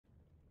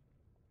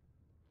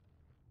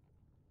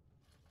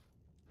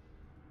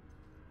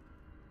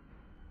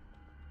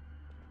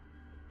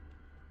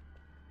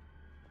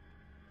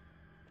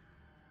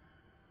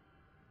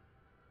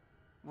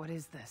What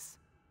is this?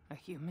 A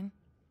human?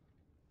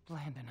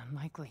 Bland and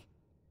unlikely.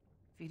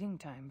 Feeding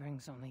time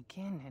brings only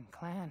kin and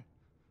clan.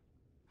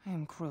 I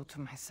am cruel to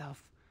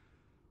myself.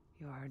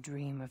 You are a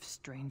dream of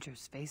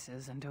strangers'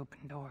 faces and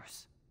open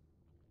doors.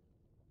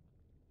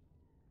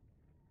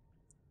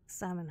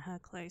 Examine her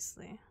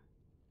closely.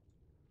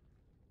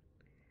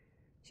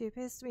 She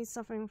appears to be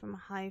suffering from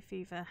high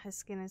fever. Her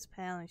skin is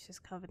pale and she's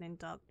covered in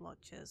dark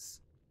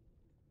blotches.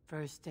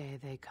 First day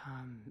they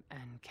come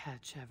and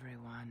catch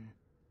everyone.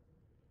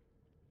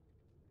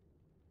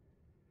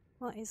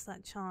 What is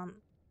that chant?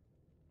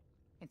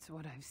 It's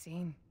what I've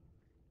seen.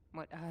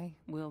 What I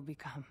will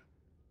become.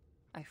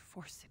 I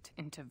force it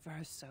into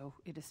verse, so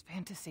it is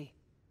fantasy.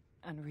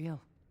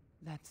 Unreal.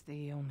 That's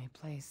the only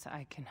place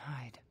I can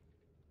hide.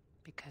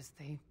 Because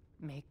they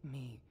make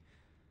me.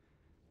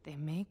 They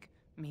make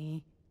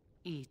me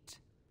eat.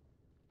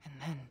 And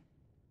then,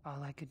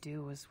 all I could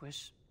do was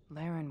wish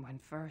Laren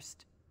went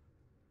first.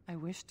 I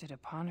wished it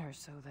upon her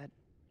so that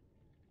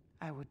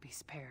I would be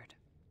spared.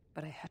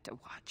 But I had to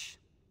watch.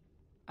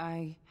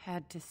 I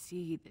had to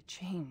see the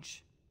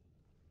change.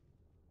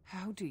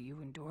 How do you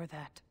endure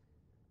that?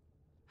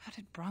 How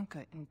did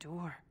Branka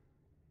endure?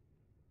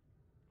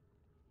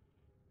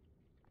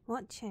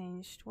 What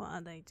changed? What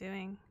are they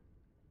doing?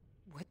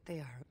 What they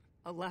are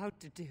allowed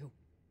to do.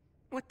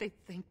 What they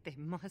think they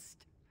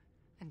must.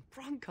 And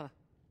Branka,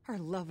 her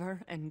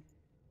lover, and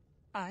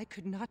I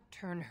could not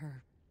turn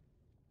her.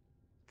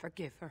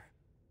 Forgive her.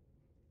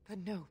 But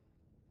no,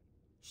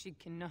 she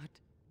cannot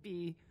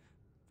be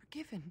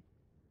forgiven.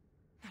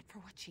 Not for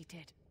what she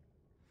did.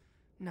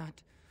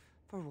 Not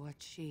for what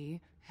she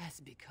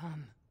has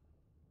become.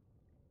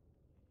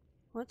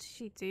 What did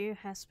she do,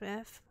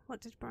 Hespeth?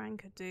 What did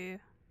Branka do?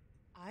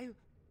 I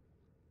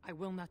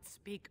will not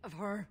speak of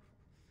her,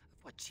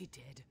 of what she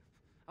did,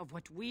 of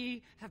what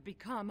we have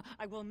become.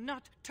 I will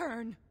not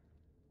turn.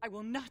 I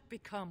will not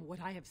become what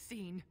I have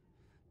seen.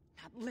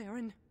 Not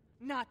Laren,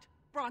 not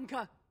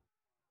Branka.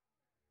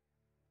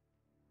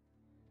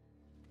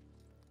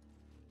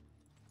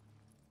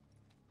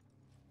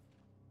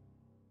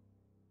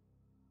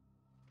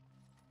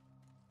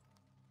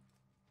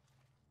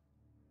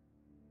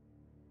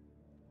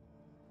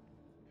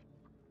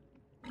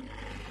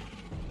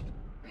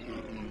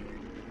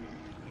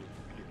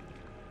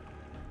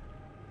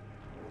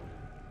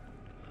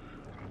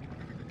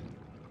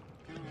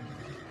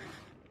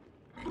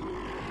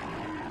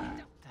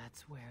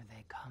 That's where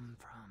they come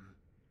from.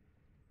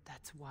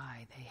 That's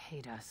why they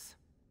hate us.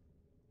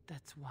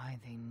 That's why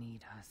they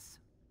need us.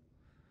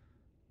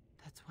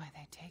 That's why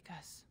they take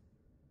us.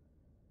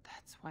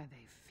 That's why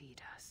they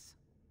feed us.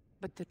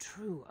 But the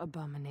true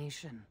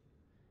abomination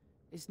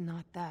is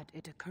not that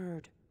it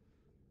occurred,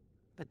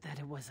 but that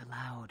it was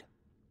allowed.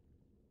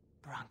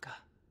 Branka,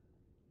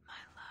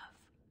 my love.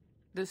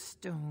 The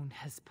stone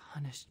has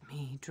punished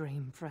me,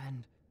 dream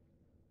friend.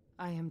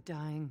 I am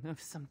dying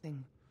of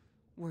something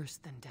worse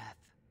than death.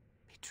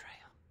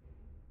 Betrayal.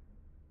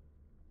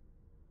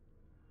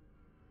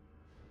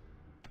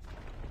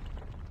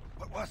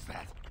 What was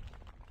that?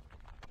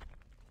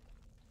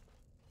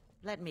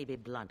 Let me be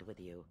blunt with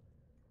you.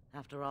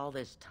 After all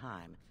this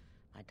time,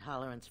 my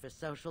tolerance for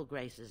social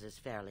graces is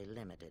fairly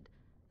limited.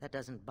 That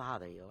doesn't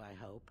bother you, I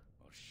hope.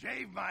 Well,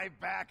 shave my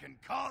back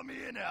and call me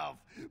an elf.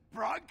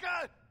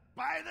 Branka,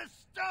 by the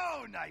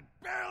stone! I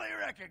barely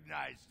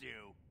recognized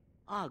you.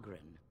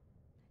 Oghren.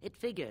 It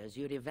figures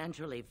you'd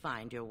eventually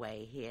find your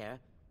way here.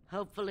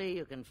 Hopefully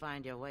you can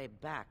find your way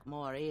back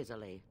more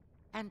easily.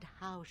 And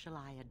how shall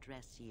I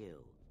address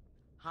you?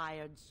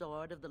 Hired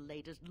sword of the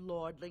latest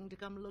lordling to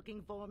come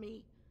looking for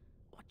me?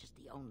 Or just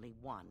the only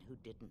one who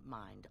didn't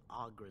mind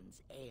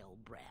Oghren's ale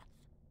breath?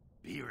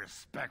 Be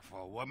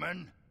respectful,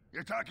 woman.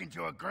 You're talking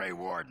to a Grey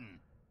Warden.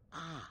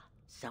 Ah,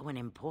 so an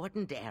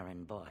important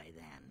errand boy,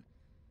 then.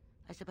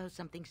 I suppose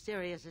something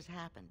serious has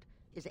happened.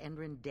 Is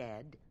Endrin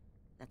dead?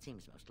 That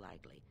seems most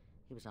likely.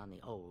 He was on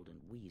the old and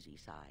wheezy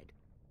side.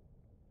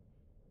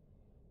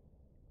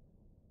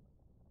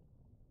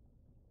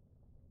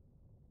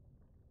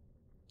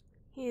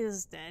 He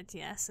is dead,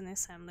 yes, and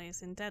his family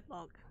is in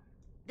deadlock.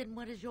 Then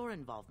what is your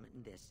involvement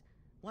in this?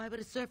 Why would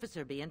a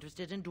surfacer be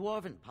interested in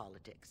dwarven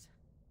politics?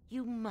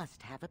 You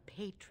must have a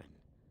patron.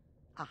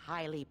 A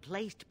highly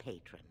placed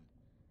patron.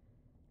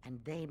 And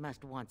they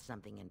must want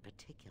something in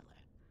particular.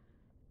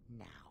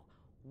 Now,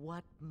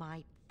 what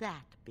might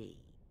that be?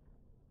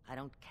 I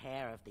don't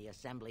care if the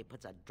Assembly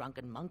puts a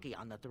drunken monkey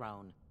on the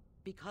throne.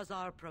 Because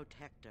our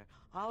protector,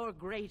 our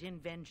great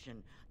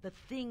invention, the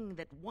thing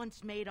that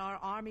once made our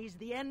armies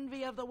the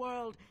envy of the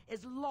world,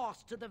 is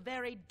lost to the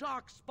very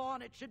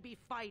Darkspawn it should be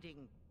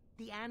fighting.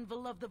 The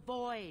Anvil of the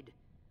Void.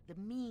 The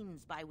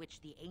means by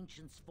which the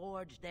ancients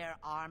forged their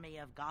army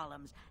of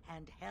golems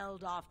and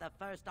held off the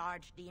first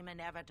archdemon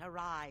ever to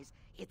rise.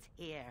 It's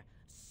here,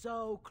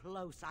 so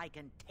close I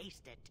can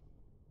taste it.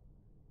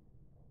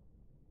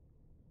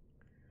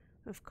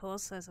 Of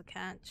course there's a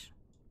catch.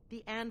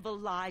 The anvil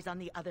lies on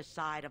the other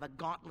side of a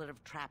gauntlet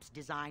of traps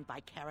designed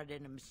by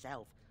Ferelden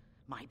himself.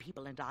 My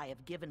people and I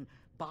have given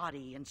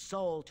body and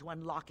soul to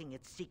unlocking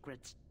its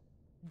secrets.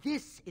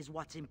 This is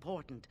what's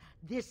important.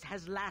 This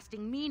has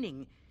lasting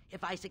meaning.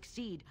 If I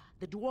succeed,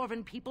 the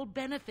dwarven people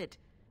benefit.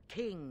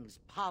 Kings,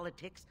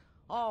 politics,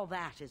 all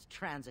that is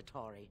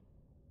transitory.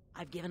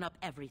 I've given up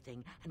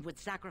everything and would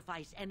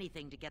sacrifice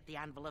anything to get the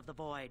Anvil of the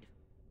Void.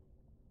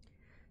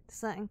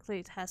 Does that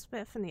include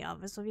Hespeth and the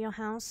others of your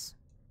house?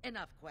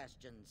 Enough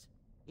questions.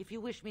 If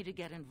you wish me to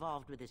get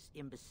involved with this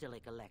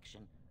imbecilic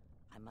election,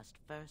 I must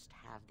first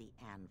have the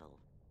Anvil.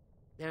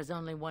 There's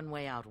only one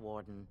way out,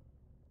 Warden.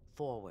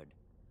 Forward.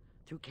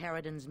 Through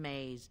Ferelden's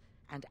maze,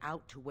 and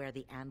out to where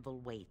the Anvil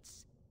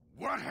waits.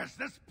 What has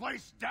this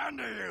place done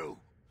to you?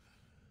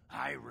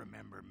 I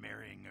remember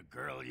marrying a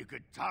girl you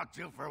could talk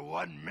to for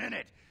 1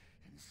 minute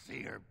and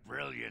see her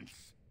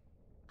brilliance.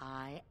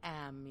 I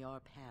am your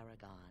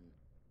paragon.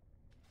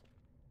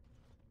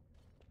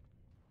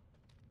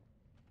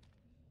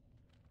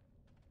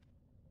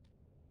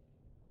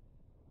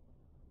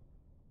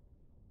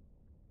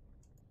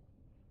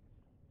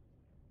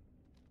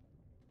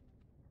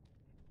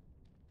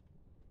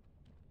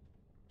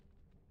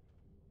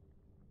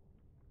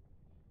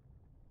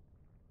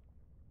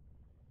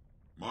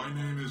 My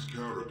name is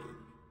Ferelden.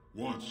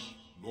 Once,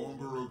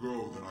 longer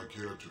ago than I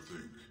care to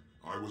think,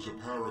 I was a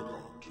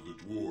paragon to the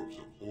dwarves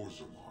of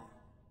Orzammar.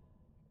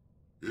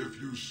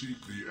 If you seek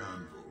the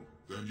Anvil,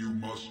 then you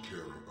must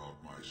care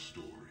about my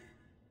story,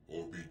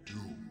 or be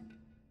doomed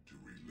to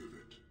relive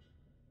it.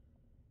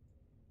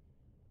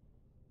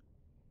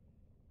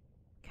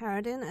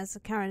 Ferelden as the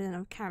Ferelden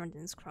of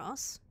Ferelden's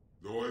Cross.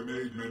 Though I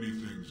made many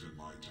things in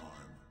my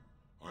time,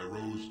 I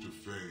rose to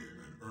fame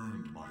and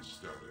earned my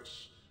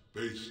status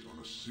based on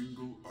a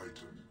single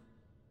item,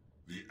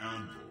 the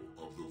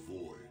Anvil of the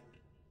Void.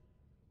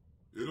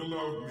 It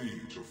allowed me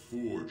to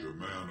forge a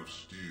man of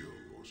steel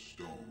or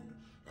stone,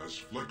 as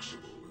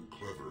flexible and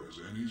clever as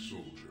any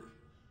soldier.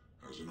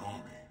 As an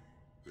army,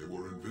 they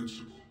were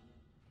invincible,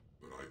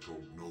 but I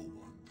told no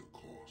one the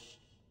cost.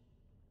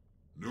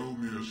 No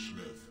mere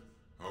smith,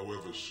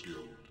 however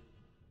skilled,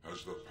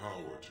 has the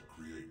power to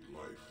create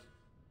life.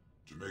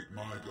 To make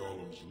my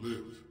golems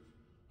live,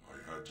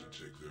 I had to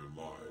take their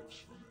lives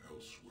from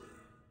elsewhere.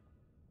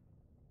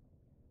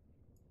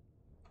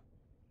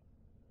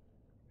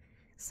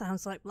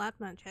 Sounds like black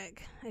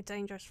magic. A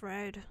dangerous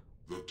road.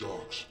 The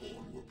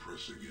Darkspawn were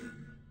pressing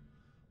in.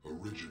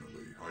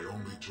 Originally, I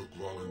only took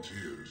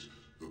volunteers,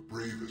 the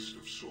bravest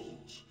of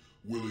souls,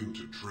 willing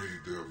to trade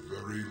their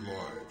very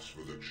lives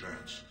for the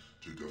chance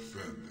to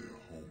defend their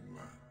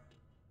homeland.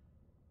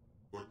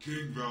 But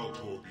King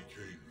Valtor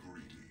became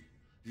greedy.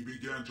 He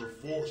began to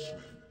force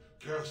men,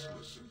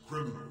 casteless and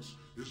criminals,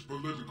 his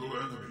political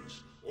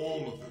enemies.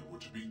 All of them were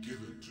to be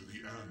given to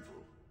the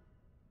Anvil.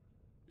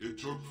 It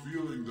took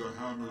feeling the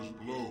hammer's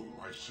blow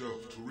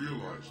myself to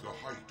realize the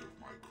height of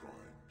my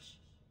crimes.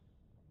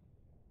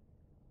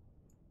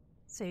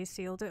 So you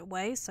sealed it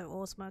away so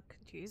Orzammar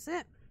could use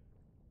it?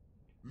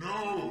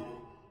 No!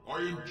 I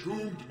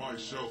entombed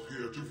myself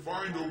here to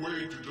find a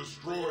way to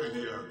destroy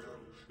the Anvil.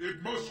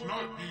 It must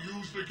not be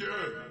used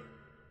again!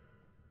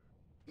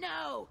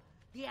 No!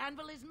 The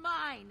Anvil is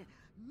mine!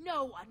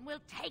 No one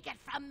will take it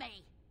from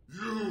me!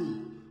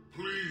 You,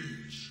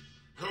 please,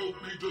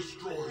 help me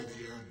destroy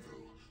the Anvil.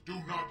 Do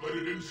not let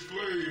it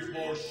enslave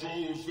more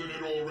souls than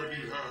it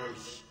already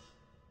has.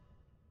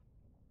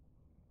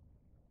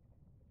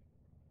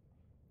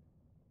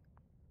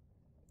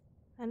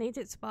 I need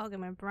it to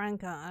bargain with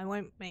Branka. I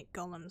won't make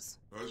golems.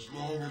 As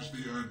long as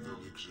the Anvil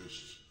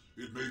exists,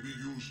 it may be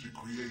used to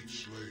create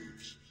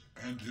slaves,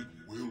 and it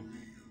will be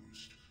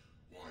used.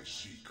 Why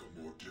seek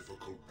a more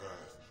difficult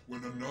path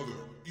when another,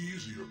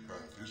 easier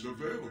path is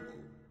available?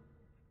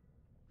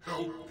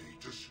 Help me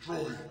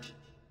destroy it.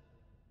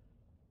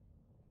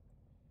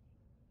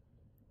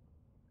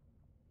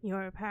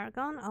 You're a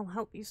paragon? I'll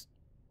help you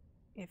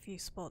if you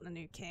support the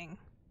new king.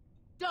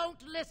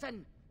 Don't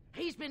listen!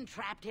 He's been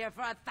trapped here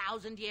for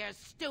 1,000 years,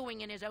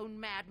 stewing in his own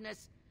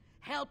madness.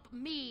 Help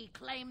me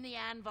claim the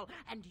Anvil,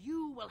 and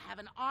you will have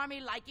an army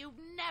like you've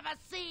never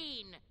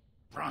seen!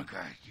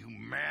 Branka, you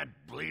mad,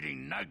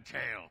 bleeding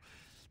nugtail!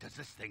 Does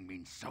this thing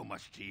mean so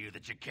much to you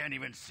that you can't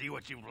even see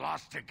what you've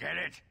lost to get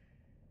it?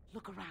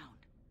 Look around.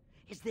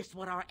 Is this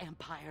what our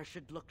empire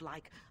should look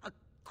like? A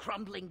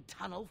crumbling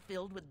tunnel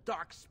filled with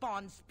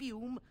Darkspawn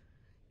spume?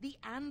 The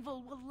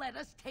Anvil will let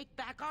us take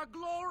back our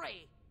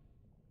glory!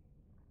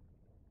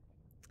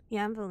 The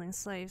Anvil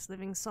enslaves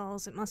living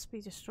souls. It must be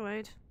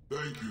destroyed.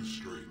 Thank you,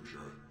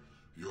 stranger.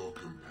 Your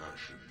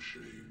compassion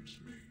shames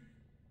me.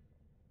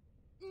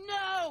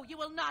 No! You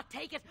will not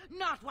take it!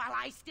 Not while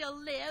I still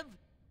live!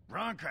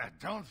 Branka,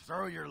 don't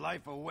throw your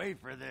life away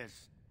for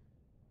this.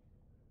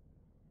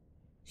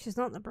 She's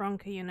not the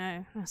Bronca, you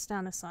know. Now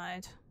stand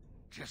aside.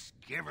 Just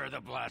give her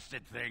the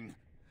blasted thing.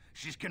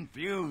 She's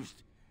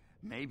confused.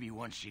 Maybe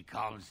once she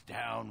calms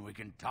down, we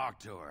can talk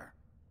to her.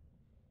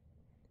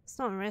 It's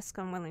not a risk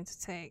I'm willing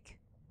to take.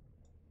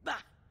 Bah!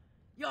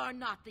 You're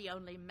not the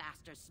only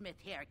master smith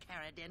here,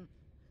 Ferelden.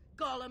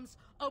 Golems,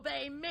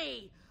 obey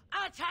me!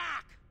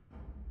 Attack!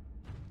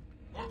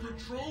 A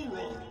control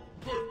rod!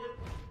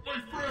 But,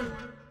 my friend,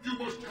 you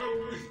must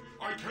help me!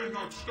 I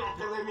cannot stop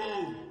her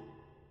alone!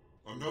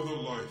 Another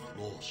life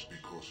lost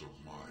because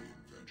of my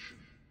invention.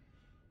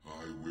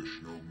 I wish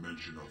no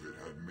mention of it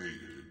had made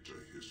it into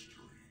history.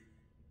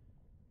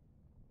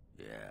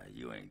 Yeah,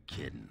 you ain't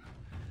kidding.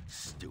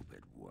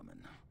 Stupid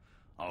woman.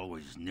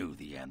 Always knew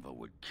the Anvil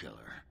would kill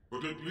her.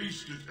 But at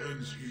least it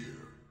ends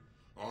here.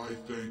 I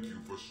thank you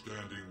for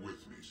standing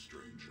with me,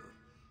 stranger.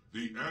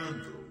 The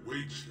Anvil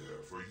waits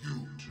there for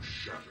you to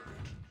shatter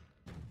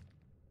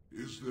it.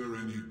 Is there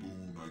any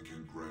boon I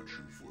can grant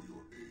you for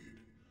your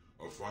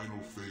aid? A final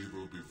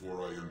favor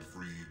before I am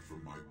freed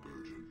from my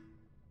burden?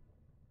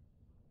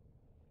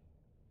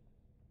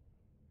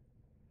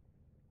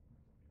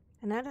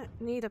 And I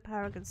don't need a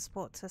Paragon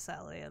support to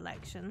settle the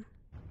election.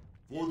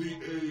 For the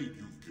aid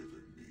you've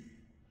given me,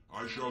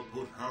 I shall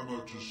put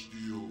hammer to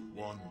steel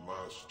one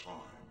last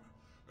time,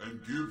 and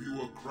give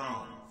you a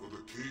crown for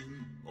the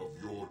king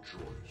of your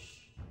choice.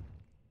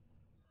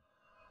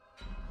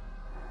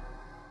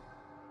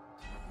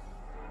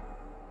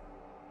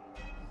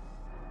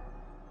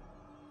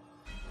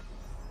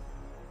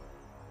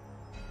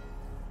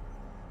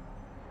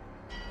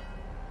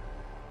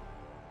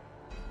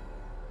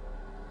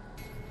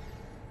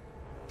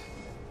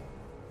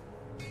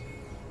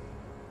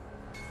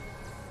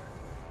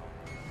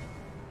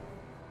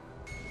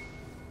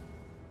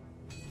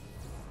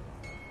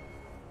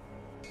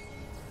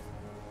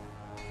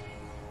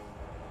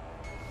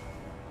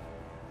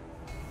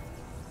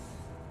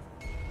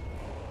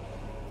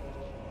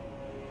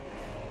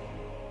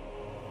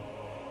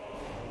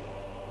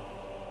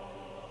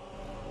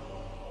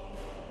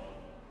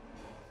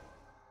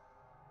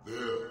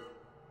 There,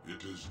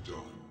 it is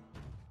done.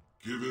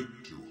 Give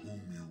it to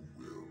whom you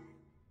will.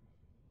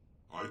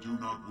 I do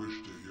not wish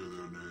to hear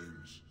their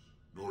names,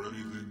 nor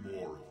anything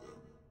more of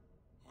them.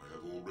 I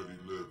have already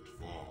lived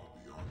far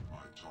beyond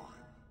my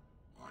time.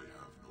 I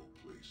have no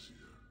place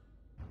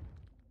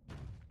here.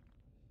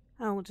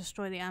 I will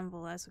destroy the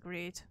Anvil as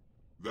agreed.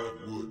 That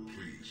would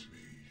please me,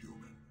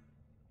 human.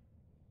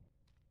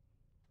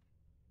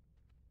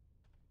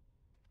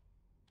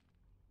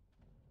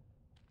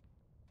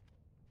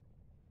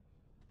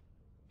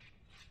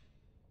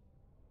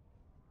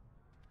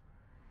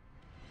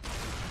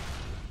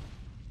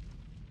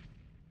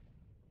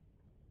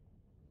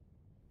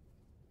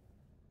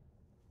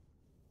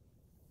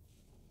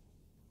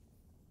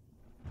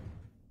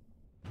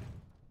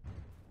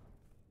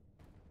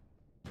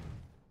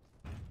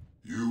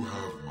 You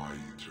have my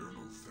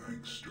eternal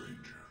thanks,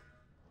 stranger.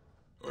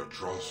 A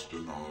trust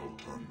in all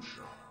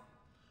Tumsha.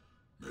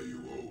 May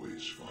you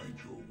always find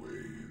your way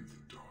in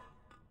the dark.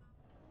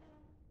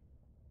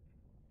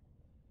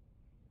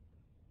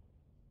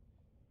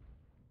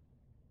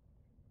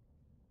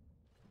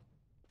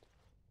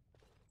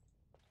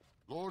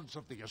 Lords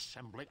of the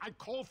Assembly, I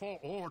call for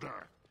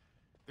order.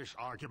 This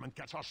argument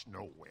gets us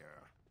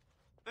nowhere.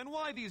 Then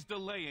why these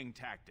delaying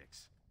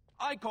tactics?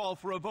 I call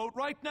for a vote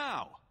right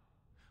now.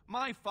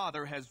 My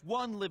father has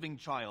one living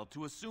child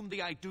to assume the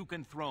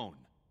Idukan throne.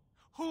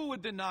 Who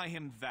would deny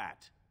him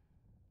that?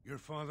 Your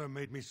father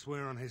made me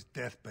swear on his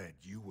deathbed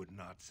you would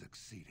not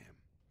succeed him.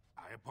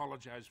 I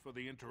apologize for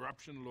the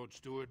interruption, Lord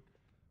Steward,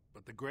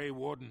 but the Grey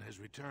Warden has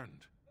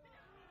returned.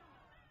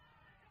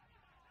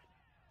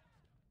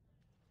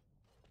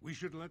 We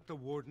should let the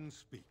Warden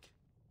speak.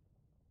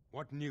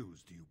 What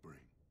news do you bring?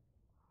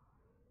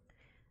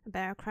 A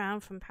bear crown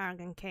from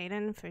Paragon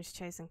Caden for his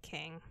chosen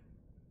king.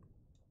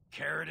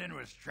 Ferelden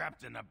was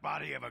trapped in the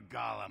body of a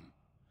golem.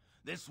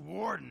 This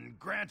warden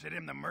granted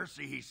him the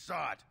mercy he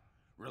sought,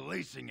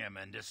 releasing him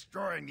and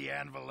destroying the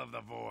Anvil of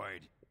the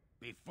Void.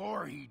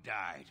 Before he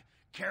died,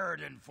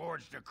 Ferelden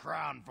forged a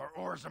crown for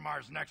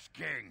Orzamar's next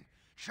king,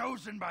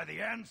 chosen by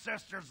the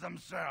ancestors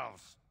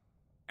themselves.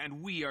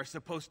 And we are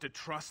supposed to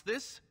trust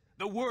this?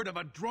 The word of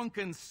a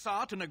drunken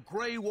sot and a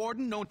Grey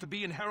Warden known to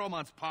be in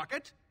Harrowmont's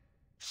pocket?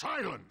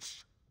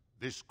 Silence!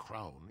 This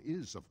crown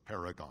is of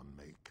Paragon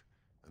make,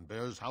 and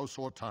bears House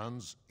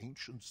Ortan's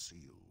ancient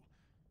seal.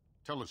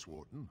 Tell us,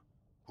 Warden,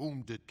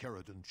 whom did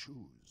Ferelden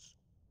choose?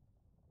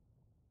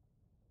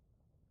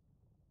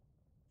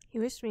 He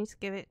wished me to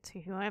give it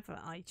to whoever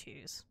I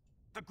choose.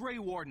 The Grey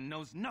Warden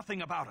knows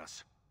nothing about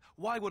us.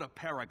 Why would a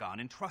Paragon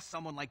entrust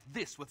someone like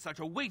this with such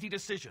a weighty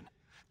decision?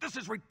 This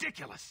is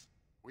ridiculous!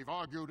 We've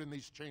argued in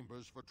these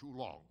chambers for too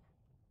long.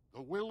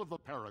 The will of the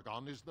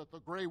Paragon is that the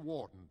Grey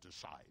Warden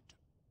decide.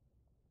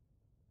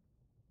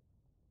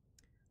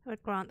 I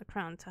would grant the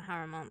crown to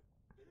Harrowmont.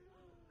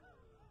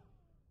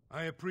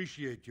 I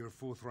appreciate your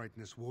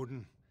forthrightness,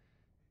 Warden.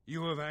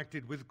 You have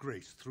acted with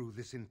grace through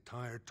this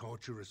entire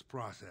torturous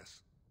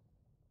process.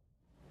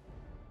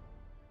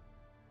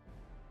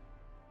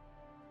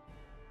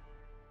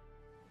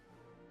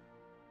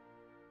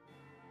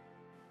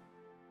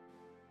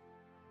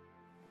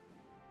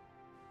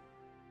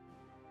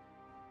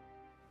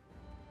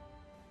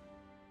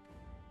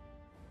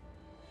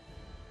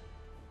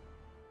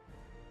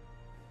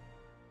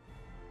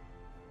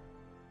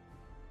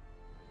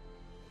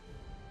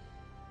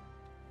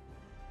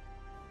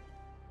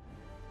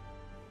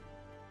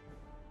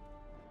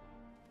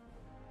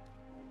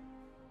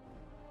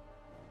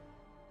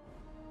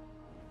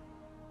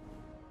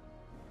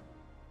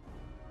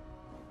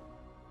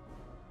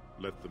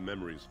 Let the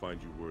memories find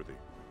you worthy.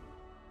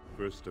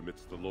 First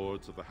amidst the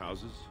lords of the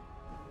houses,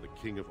 the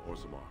King of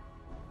Orzammar.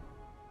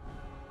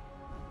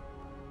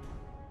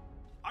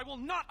 I will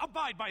not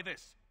abide by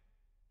this!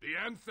 The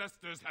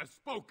ancestors have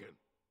spoken.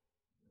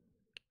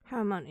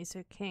 Haramont is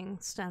your king.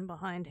 Stand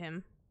behind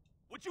him.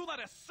 Would you let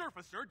a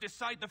surfacer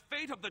decide the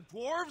fate of the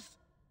dwarves?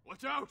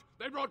 Watch out!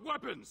 They brought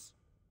weapons!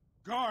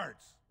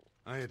 Guards!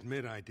 I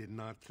admit I did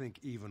not think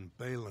even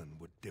Balin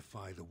would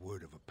defy the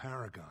word of a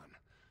paragon,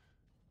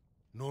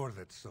 nor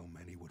that so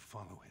many would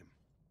follow him.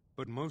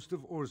 But most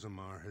of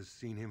Orzammar has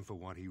seen him for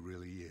what he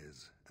really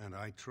is, and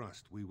I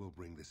trust we will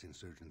bring this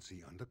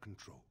insurgency under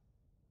control.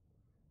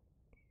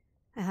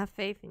 I have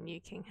faith in you,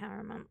 King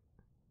Haramont.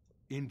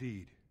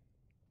 Indeed.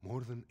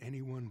 More than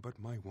anyone but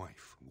my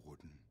wife,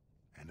 Warden,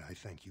 and I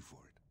thank you for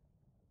it.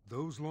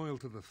 Those loyal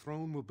to the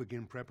throne will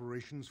begin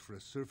preparations for a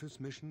surface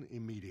mission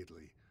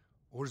immediately.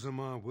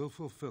 Orzammar will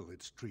fulfill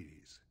its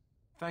treaties.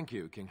 Thank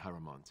you, King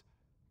Haramont.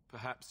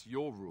 Perhaps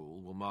your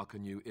rule will mark a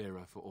new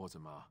era for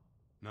Orzammar.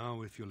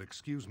 Now, if you'll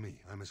excuse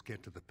me, I must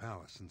get to the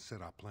palace and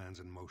set our plans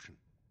in motion.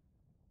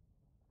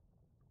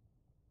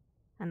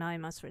 And I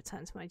must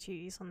return to my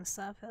duties on the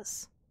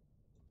surface.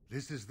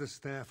 This is the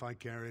staff I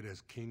carried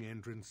as King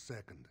Endrin's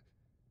second.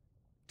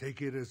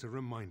 Take it as a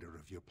reminder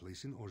of your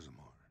place in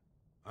Orzammar.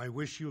 I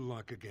wish you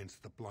luck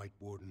against the Blight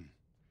Warden.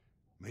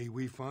 May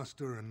we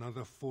foster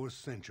another 4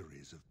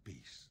 centuries of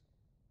peace.